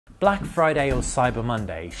Black Friday or Cyber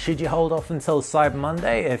Monday? Should you hold off until Cyber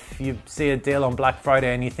Monday if you see a deal on Black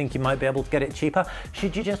Friday and you think you might be able to get it cheaper?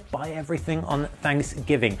 Should you just buy everything on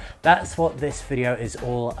Thanksgiving? That's what this video is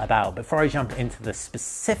all about. Before I jump into the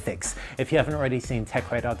specifics, if you haven't already seen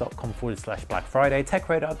techradar.com/Black Friday,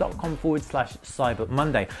 techradar.com/Cyber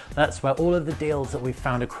Monday, that's where all of the deals that we've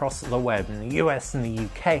found across the web in the US and the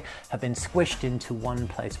UK have been squished into one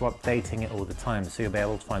place. We're updating it all the time, so you'll be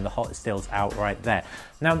able to find the hottest deals out right there.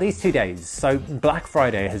 Now, these 2 days, so Black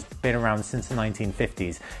Friday has been around since the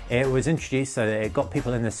 1950s. It was introduced so that it got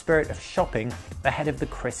people in the spirit of shopping ahead of the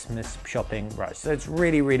Christmas shopping rush. So it's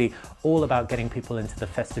really all about getting people into the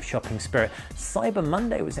festive shopping spirit. Cyber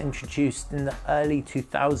Monday was introduced in the early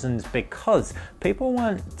 2000s because people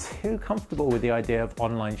weren't too comfortable with the idea of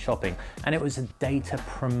online shopping, and it was a day to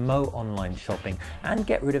promote online shopping and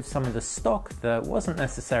get rid of some of the stock that wasn't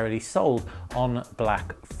necessarily sold on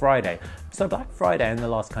Black Friday. So Black Friday in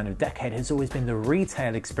the last kind of decade has always been the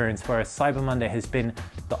retail experience, whereas Cyber Monday has been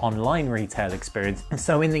the online retail experience. And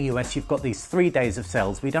so in the US, you've got these 3 days of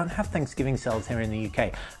sales. We don't have Thanksgiving sales here in the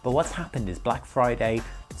UK, but what's happened is Black Friday,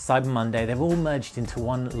 Cyber Monday, they've all merged into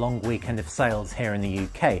one long weekend of sales here in the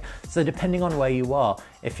UK. So depending on where you are,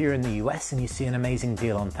 if you're in the US and you see an amazing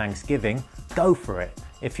deal on Thanksgiving, go for it.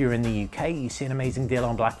 If you're in the UK, you see an amazing deal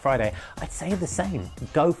on Black Friday, I'd say the same.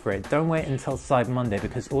 Go for it. Don't wait until Cyber Monday,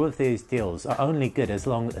 because all of these deals are only good as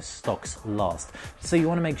long as stocks last. So you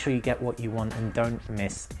want to make sure you get what you want and don't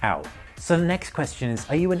miss out. So the next question is,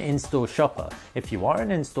 are you an in-store shopper? If you are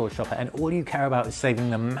an in-store shopper and all you care about is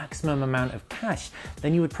saving the maximum amount of cash,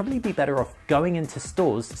 then you would probably be better off going into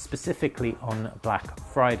stores specifically on Black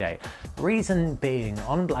Friday. Reason being,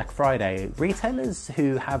 on Black Friday, retailers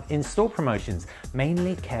who have in-store promotions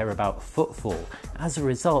mainly care about footfall. As a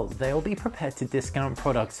result, they'll be prepared to discount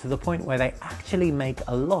products to the point where they actually make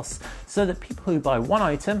a loss, so that people who buy one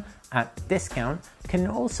item at discount can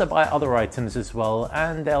also buy other items as well,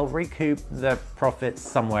 and they'll recoup the profits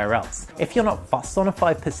somewhere else. If you're not fussed on a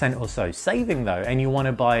 5% or so saving though, and you want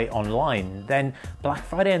to buy online, then Black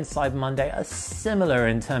Friday and Cyber Monday are similar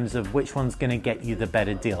in terms of which one's going to get you the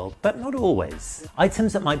better deal, but not always.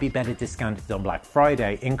 Items that might be better discounted on Black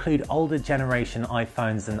Friday include older generation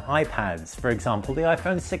iPhones and iPads, for example the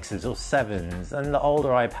iPhone 6s or 7s and the older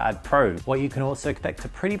iPad Pro. What you can also expect are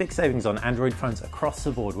pretty big savings on Android phones across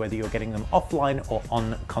the board, whether you're getting them offline or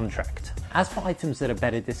on contract. As for items that are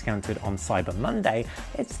better discounted on Cyber Monday,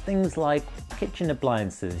 it's things like kitchen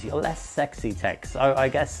appliances, your less sexy tech. So I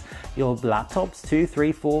guess your laptops, $200,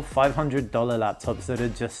 $300, $400, $500 laptops that are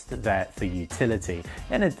just there for utility.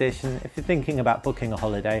 In addition, if you're thinking about booking a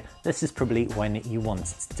holiday, this is probably when you want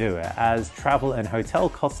to do it, as travel and hotel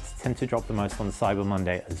costs tend to drop the most on Cyber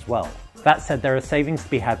Monday as well. That said, there are savings to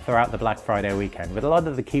be had throughout the Black Friday weekend, with a lot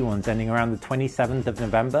of the key ones ending around the 27th of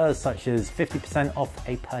November, such as 50% off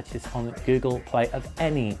a purchase on Google Play of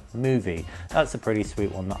any movie. That's a pretty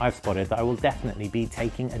sweet one that I've spotted that I will definitely be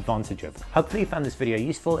taking advantage of. Hopefully you found this video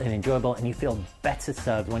useful and enjoyable, and you feel better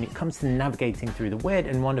served when it comes to navigating through the weird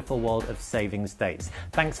and wonderful world of savings dates.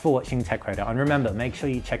 Thanks for watching TechRadar, and remember, make sure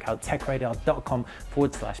you check out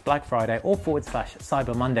techradar.com/Black Friday or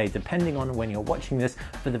 /Cyber Monday, depending on when you're watching this,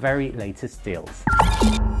 for the very latest deals.